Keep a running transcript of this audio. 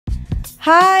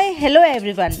Hi, hello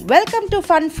everyone. Welcome to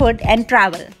Fun Food and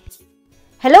Travel.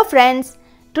 Hello friends.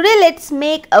 Today let's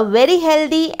make a very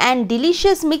healthy and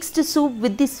delicious mixed soup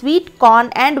with the sweet corn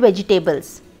and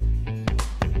vegetables.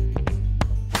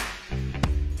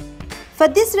 For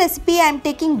this recipe I am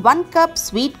taking 1 cup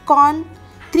sweet corn,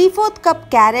 3/4 cup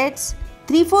carrots,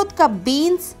 3/4 cup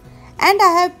beans, and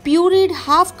I have pureed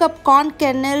half cup corn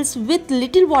kernels with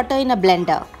little water in a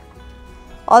blender.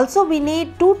 Also we need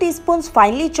 2 teaspoons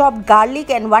finely chopped garlic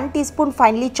and 1 teaspoon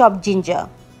finely chopped ginger.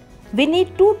 We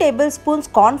need 2 tablespoons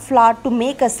corn flour to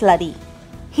make a slurry.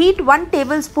 Heat 1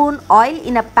 tablespoon oil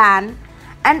in a pan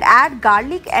and add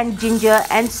garlic and ginger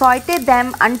and saute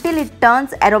them until it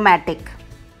turns aromatic.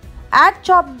 Add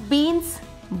chopped beans,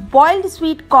 boiled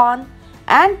sweet corn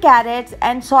and carrots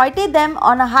and saute them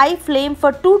on a high flame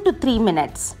for 2 to 3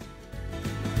 minutes.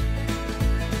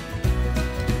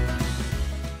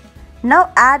 Now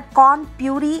add corn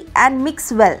puree and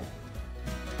mix well.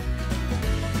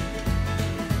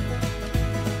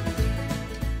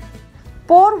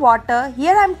 Pour water.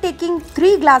 Here I am taking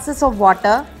 3 glasses of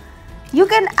water. You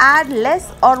can add less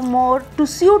or more to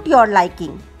suit your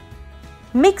liking.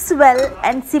 Mix well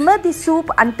and simmer the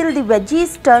soup until the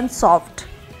veggies turn soft.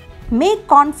 Make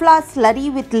corn flour slurry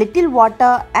with little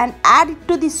water and add it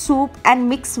to the soup and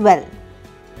mix well.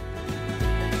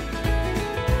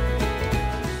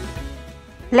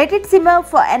 Let it simmer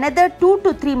for another 2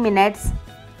 to 3 minutes.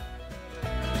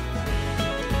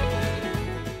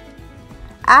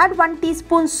 Add 1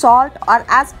 teaspoon salt or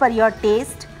as per your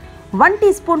taste, 1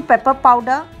 teaspoon pepper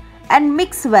powder and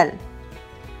mix well.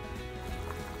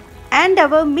 And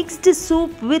our mixed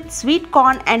soup with sweet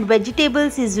corn and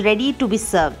vegetables is ready to be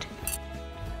served.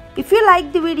 If you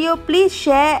like the video, please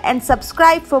share and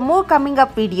subscribe for more coming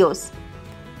up videos.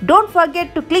 Don't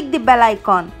forget to click the bell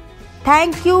icon.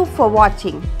 Thank you for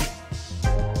watching.